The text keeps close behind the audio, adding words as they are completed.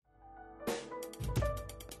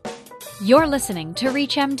You're listening to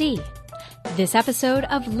ReachMD. This episode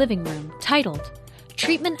of Living Room, titled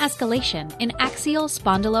Treatment Escalation in Axial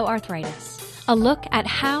Spondyloarthritis, a look at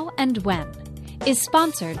how and when, is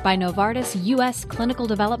sponsored by Novartis U.S. Clinical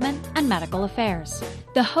Development and Medical Affairs.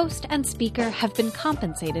 The host and speaker have been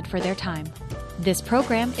compensated for their time. This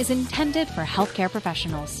program is intended for healthcare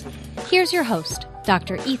professionals. Here's your host,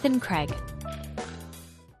 Dr. Ethan Craig.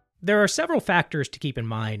 There are several factors to keep in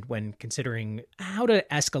mind when considering how to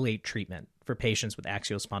escalate treatment for patients with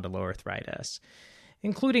axial spondyloarthritis,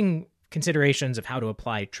 including considerations of how to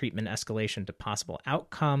apply treatment escalation to possible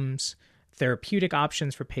outcomes, therapeutic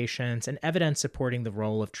options for patients, and evidence supporting the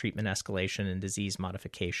role of treatment escalation in disease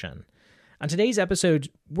modification. On today's episode,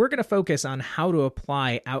 we're going to focus on how to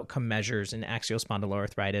apply outcome measures in axial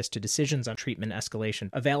spondyloarthritis to decisions on treatment escalation,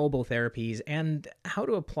 available therapies, and how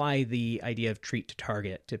to apply the idea of treat to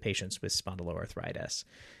target to patients with spondyloarthritis.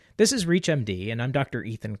 This is ReachMD, and I'm Dr.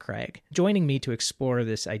 Ethan Craig. Joining me to explore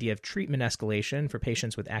this idea of treatment escalation for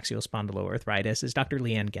patients with axial spondyloarthritis is Dr.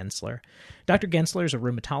 Leanne Gensler. Dr. Gensler is a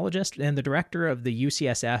rheumatologist and the director of the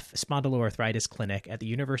UCSF Spondyloarthritis Clinic at the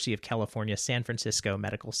University of California, San Francisco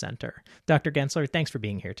Medical Center. Dr. Gensler, thanks for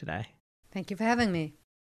being here today. Thank you for having me.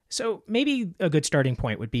 So maybe a good starting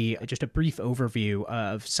point would be just a brief overview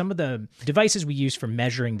of some of the devices we use for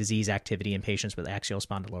measuring disease activity in patients with axial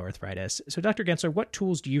spondyloarthritis. So Dr. Gensler, what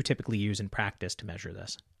tools do you typically use in practice to measure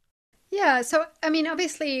this? Yeah, so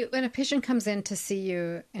obviously when a patient comes in to see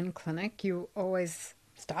you in clinic, you always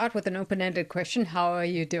start with an open-ended question, how are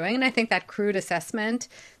you doing? And I think that crude assessment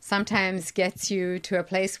sometimes gets you to a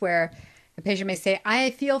place where the patient may say,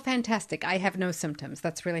 I feel fantastic. I have no symptoms.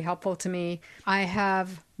 That's really helpful to me. I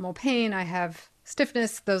have more pain. I have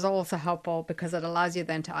stiffness. Those are also helpful because it allows you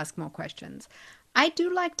then to ask more questions. I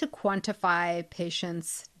do like to quantify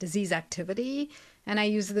patients' disease activity, and I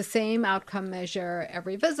use the same outcome measure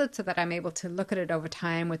every visit so that I'm able to look at it over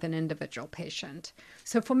time with an individual patient.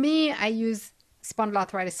 So for me, I use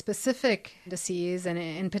spondyloarthritis-specific disease, and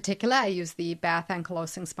in particular, I use the Bath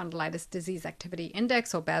Ankylosing Spondylitis Disease Activity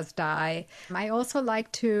Index, or BASDAI. I also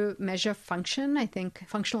like to measure function. I think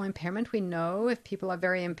functional impairment, we know if people are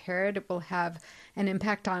very impaired, it will have an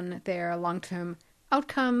impact on their long-term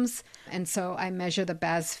outcomes. And so I measure the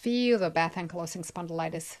BASF, or the Bath Ankylosing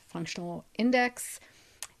Spondylitis Functional Index.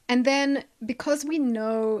 And then because we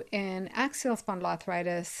know in axial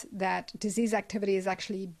spondyloarthritis that disease activity is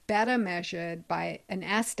actually better measured by an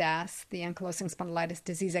ASDAS, the Ankylosing Spondylitis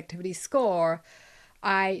Disease Activity Score,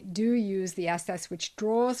 I do use the ASDAS, which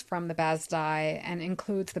draws from the BASDAI and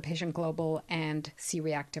includes the patient global and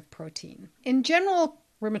C-reactive protein. In general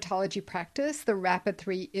rheumatology practice, the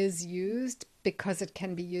RAPID-3 is used because it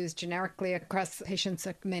can be used generically across patients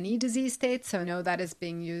of many disease states. So I know that is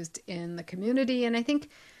being used in the community. And I think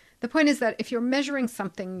the point is that if you're measuring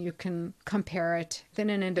something, you can compare it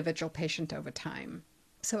within an individual patient over time.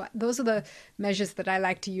 So those are the measures that I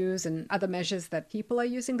like to use and other measures that people are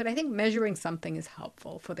using. But I think measuring something is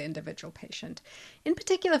helpful for the individual patient. In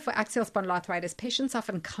particular, for axial spondyloarthritis, patients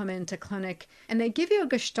often come into clinic and they give you a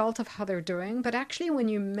gestalt of how they're doing. But actually, when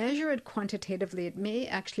you measure it quantitatively, it may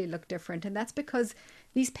actually look different. And that's because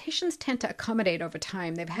these patients tend to accommodate over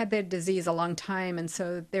time. They've had their disease a long time, and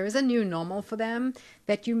so there is a new normal for them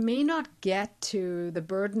that you may not get to the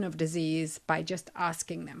burden of disease by just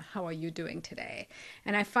asking them, how are you doing today?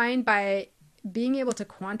 And I find by being able to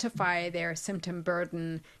quantify their symptom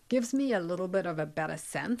burden gives me a little bit of a better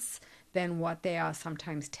sense than what they are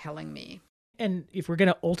sometimes telling me. And if we're going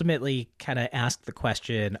to ultimately kind of ask the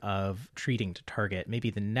question of treating to target,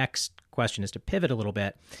 maybe the next question is to pivot a little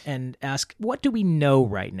bit and ask, what do we know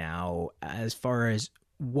right now as far as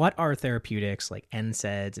what are therapeutics like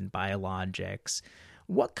NSAIDs and biologics?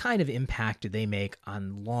 What kind of impact do they make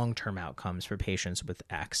on long-term outcomes for patients with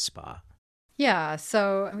axSpA? Yeah,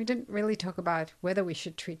 so we didn't really talk about whether we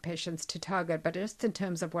should treat patients to target, but just in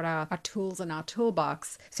terms of what are our tools in our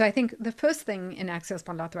toolbox. So I think the first thing in axial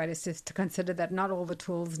spondyloarthritis is to consider that not all the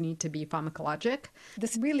tools need to be pharmacologic.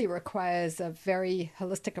 This really requires a very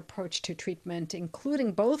holistic approach to treatment,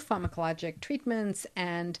 including both pharmacologic treatments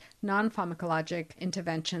and non-pharmacologic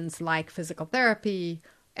interventions like physical therapy,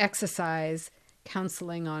 exercise,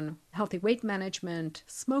 counseling on healthy weight management,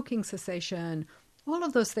 smoking cessation. All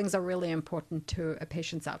of those things are really important to a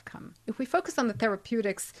patient's outcome. If we focus on the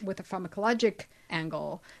therapeutics with a pharmacologic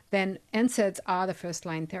angle, then NSAIDs are the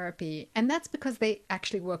first-line therapy. And that's because they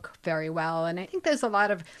actually work very well. And I think there's a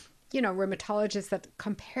lot of rheumatologists that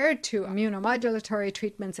compared to immunomodulatory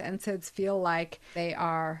treatments, NSAIDs feel like they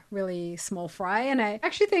are really small fry. And I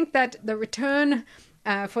actually think that the return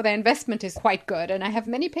for their investment is quite good. And I have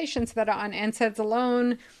many patients that are on NSAIDs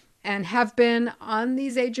alone and have been on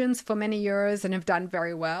these agents for many years and have done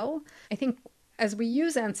very well. I think as we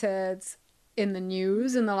use NSAIDs in the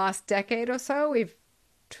news in the last decade or so, we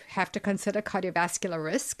have to consider cardiovascular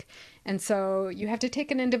risk. And so you have to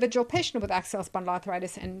take an individual patient with axial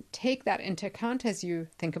spondyloarthritis and take that into account as you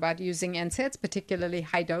think about using NSAIDs, particularly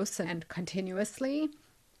high dose and continuously.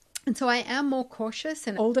 And so I am more cautious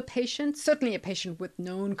in older patients. Certainly a patient with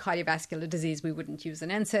known cardiovascular disease, we wouldn't use an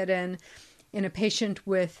NSAID in. In a patient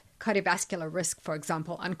with cardiovascular risk, for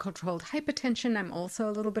example, uncontrolled hypertension, I'm also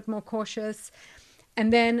a little bit more cautious.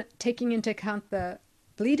 And then taking into account the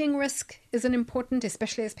bleeding risk is an important,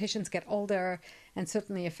 especially as patients get older, and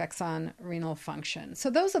certainly effects on renal function. So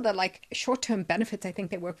those are the short-term benefits. I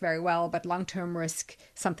think they work very well, but long-term risk,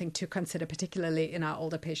 something to consider, particularly in our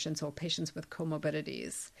older patients or patients with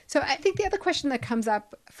comorbidities. So I think the other question that comes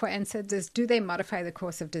up for NSAIDs is, do they modify the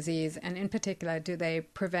course of disease? And in particular, do they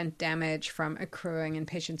prevent damage from accruing in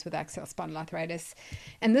patients with axial spondyloarthritis?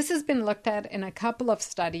 And this has been looked at in a couple of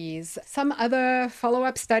studies. Some other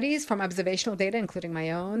follow-up studies from observational data, including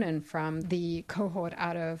my own and from the cohort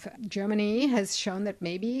out of Germany, has shown that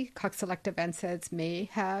maybe cox-selective NSAIDs may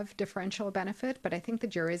have differential benefit, but I think the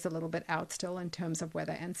jury is a little bit out still in terms of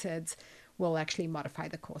whether NSAIDs will actually modify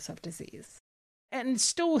the course of disease. And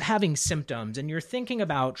still having symptoms, and you're thinking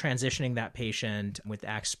about transitioning that patient with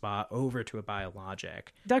axSpA over to a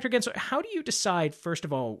biologic. Dr. Gensler, how do you decide, first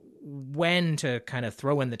of all, when to kind of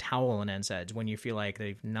throw in the towel on NSAIDs when you feel like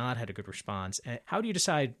they've not had a good response? And how do you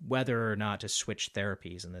decide whether or not to switch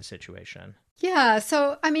therapies in this situation? Yeah,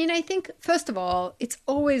 so I think, first of all, it's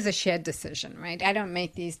always a shared decision, right? I don't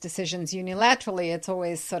make these decisions unilaterally. It's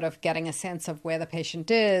always sort of getting a sense of where the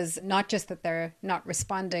patient is, not just that they're not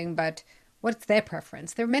responding, but what's their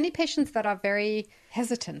preference? There are many patients that are very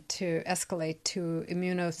hesitant to escalate to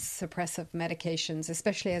immunosuppressive medications,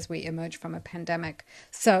 especially as we emerge from a pandemic.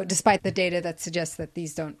 So despite the data that suggests that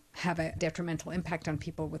these don't have a detrimental impact on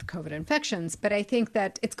people with COVID infections, but I think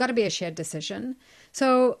that it's got to be a shared decision.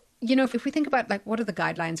 So if we think about what do the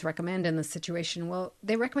guidelines recommend in this situation? Well,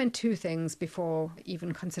 they recommend two things before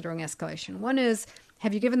even considering escalation. One is,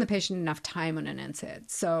 have you given the patient enough time on an NSAID?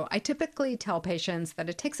 So I typically tell patients that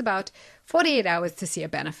it takes about 48 hours to see a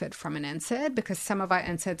benefit from an NSAID because some of our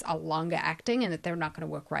NSAIDs are longer acting and that they're not going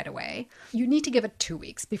to work right away. You need to give it 2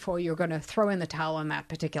 weeks before you're going to throw in the towel on that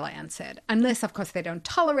particular NSAID, unless, of course, they don't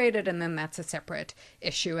tolerate it, and then that's a separate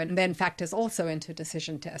issue and then factors also into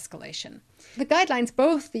decision to escalation. The guidelines,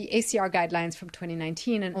 both the ACR guidelines from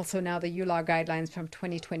 2019 and also now the EULAR guidelines from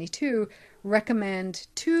 2022, recommend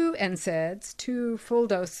 2 NSAIDs, 2 full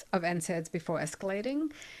dose of NSAIDs before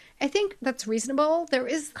escalating. I think that's reasonable. There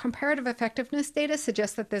is comparative effectiveness data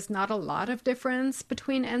suggests that there's not a lot of difference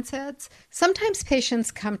between NSAIDs. Sometimes patients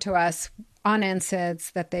come to us on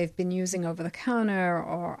NSAIDs that they've been using over the counter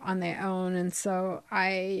or on their own, and so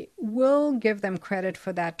I will give them credit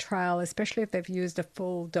for that trial, especially if they've used a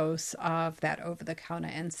full dose of that over-the-counter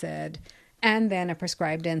NSAID and then a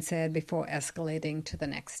prescribed NSAID before escalating to the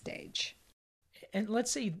next stage. And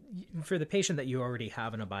let's say for the patient that you already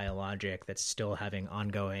have in a biologic that's still having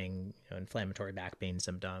ongoing inflammatory back pain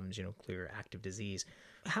symptoms, clear active disease,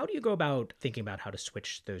 how do you go about thinking about how to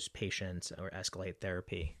switch those patients or escalate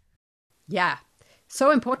therapy? Yeah,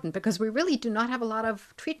 so important because we really do not have a lot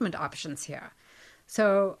of treatment options here.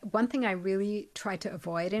 So one thing I really try to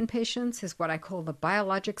avoid in patients is what I call the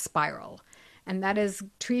biologic spiral. And that is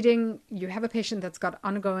you have a patient that's got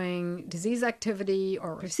ongoing disease activity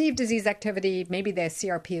or perceived disease activity. Maybe their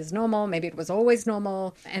CRP is normal. Maybe it was always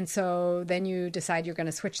normal. And so then you decide you're going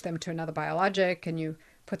to switch them to another biologic and you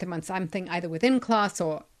put them on something either within class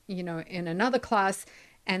or, in another class.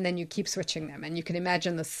 And then you keep switching them. And you can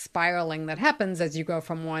imagine the spiraling that happens as you go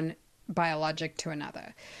from one biologic to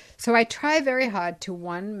another. So I try very hard to,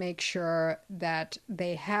 one, make sure that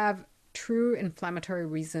they have true inflammatory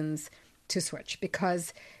reasons to switch,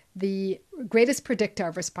 because the greatest predictor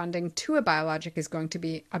of responding to a biologic is going to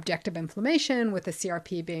be objective inflammation, with the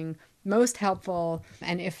CRP being most helpful.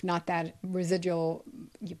 And if not, that residual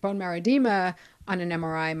bone marrow edema on an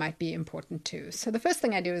MRI might be important too. So the first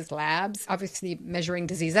thing I do is labs, obviously measuring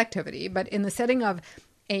disease activity, but in the setting of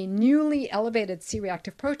a newly elevated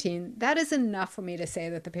C-reactive protein, that is enough for me to say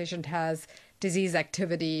that the patient has disease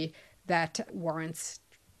activity that warrants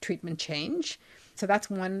treatment change. So that's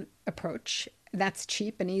one approach. That's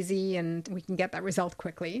cheap and easy, and we can get that result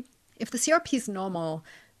quickly. If the CRP is normal,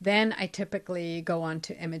 then I typically go on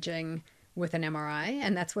to imaging with an MRI,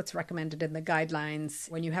 and that's what's recommended in the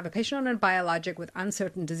guidelines. When you have a patient on a biologic with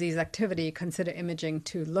uncertain disease activity, consider imaging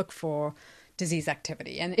to look for disease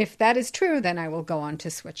activity. And if that is true, then I will go on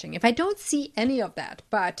to switching. If I don't see any of that,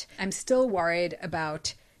 but I'm still worried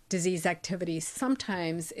about disease activity,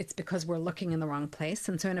 sometimes it's because we're looking in the wrong place.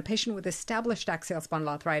 And so in a patient with established axial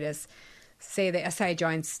spondyloarthritis, say the SI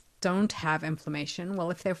joints don't have inflammation.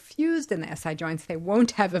 Well, if they're fused in the SI joints, they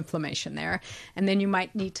won't have inflammation there. And then you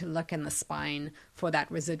might need to look in the spine for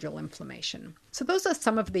that residual inflammation. So those are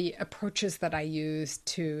some of the approaches that I use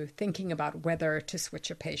to thinking about whether to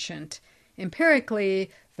switch a patient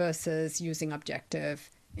empirically versus using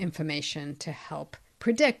objective information to help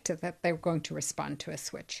predict that they're going to respond to a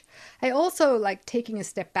switch. I also like taking a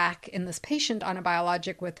step back in this patient on a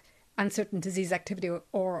biologic with uncertain disease activity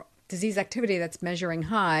or disease activity that's measuring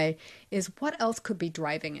high is what else could be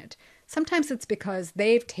driving it. Sometimes it's because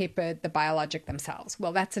they've tapered the biologic themselves.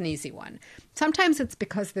 Well, that's an easy one. Sometimes it's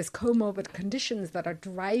because there's comorbid conditions that are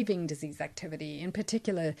driving disease activity. In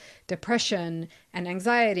particular, depression and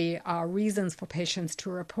anxiety are reasons for patients to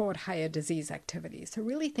report higher disease activity. So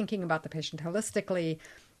really thinking about the patient holistically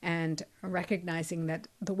and recognizing that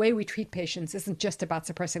the way we treat patients isn't just about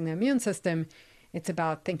suppressing the immune system. It's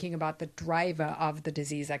about thinking about the driver of the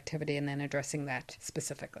disease activity and then addressing that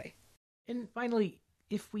specifically. And finally,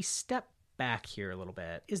 if we step back here a little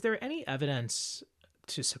bit, is there any evidence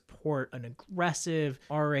to support an aggressive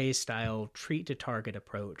RA-style treat-to-target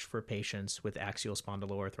approach for patients with axial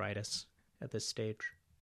spondyloarthritis at this stage?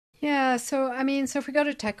 Yeah, so if we go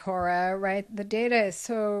to TACORA, right, the data is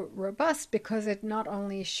so robust because it not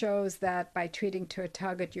only shows that by treating to a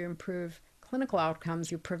target you improve clinical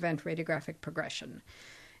outcomes, you prevent radiographic progression.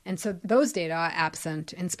 And so those data are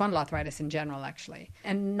absent in spondyloarthritis in general, actually,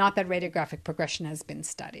 and not that radiographic progression has been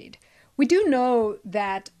studied. We do know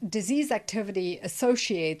that disease activity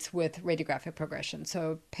associates with radiographic progression.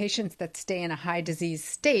 So patients that stay in a high disease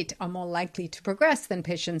state are more likely to progress than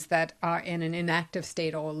patients that are in an inactive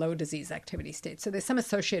state or low disease activity state. So there's some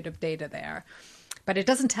associative data there. But it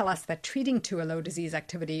doesn't tell us that treating to a low disease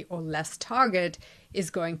activity or less target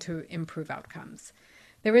is going to improve outcomes.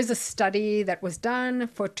 There is a study that was done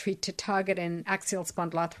for treat to target in axial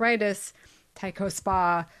spondyloarthritis,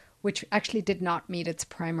 TACO-SPA, which actually did not meet its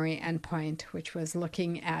primary endpoint, which was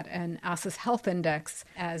looking at an ASIS Health Index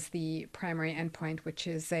as the primary endpoint, which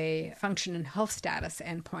is a function and health status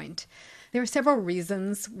endpoint. There are several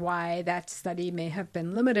reasons why that study may have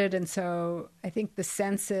been limited, and so I think the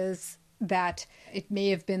sense is that it may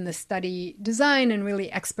have been the study design and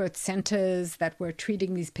really expert centers that were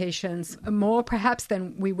treating these patients more perhaps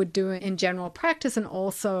than we would do in general practice, and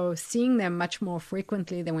also seeing them much more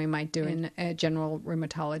frequently than we might do in a general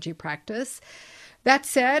rheumatology practice. That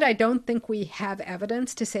said, I don't think we have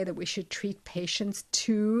evidence to say that we should treat patients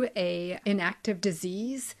to an inactive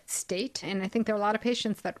disease state. And I think there are a lot of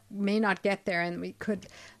patients that may not get there, and we could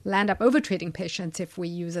land up overtreating patients if we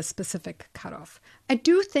use a specific cutoff. I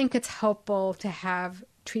do think it's helpful to have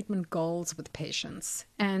treatment goals with patients,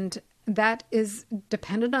 and that is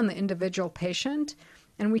dependent on the individual patient.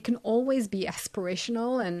 And we can always be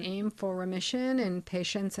aspirational and aim for remission in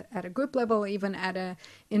patients at a group level, even at an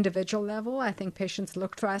individual level. I think patients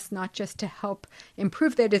look to us not just to help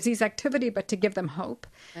improve their disease activity, but to give them hope.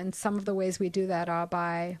 And some of the ways we do that are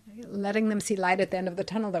by letting them see light at the end of the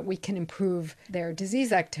tunnel, that we can improve their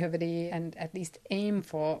disease activity and at least aim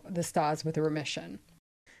for the stars with a remission.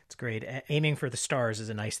 It's great. Aiming for the stars is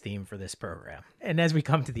a nice theme for this program. And as we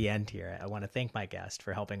come to the end here, I want to thank my guest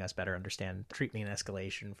for helping us better understand treatment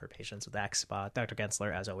escalation for patients with axSpA. Dr.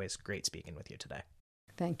 Gentzler, as always, great speaking with you today.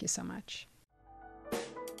 Thank you so much.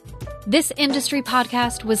 This industry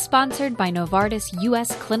podcast was sponsored by Novartis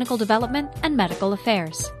U.S. Clinical Development and Medical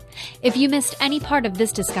Affairs. If you missed any part of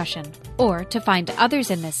this discussion, or to find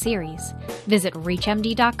others in this series, visit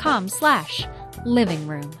reachmd.com/living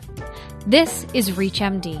room. This is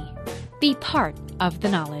ReachMD. Be part of the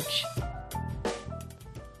knowledge.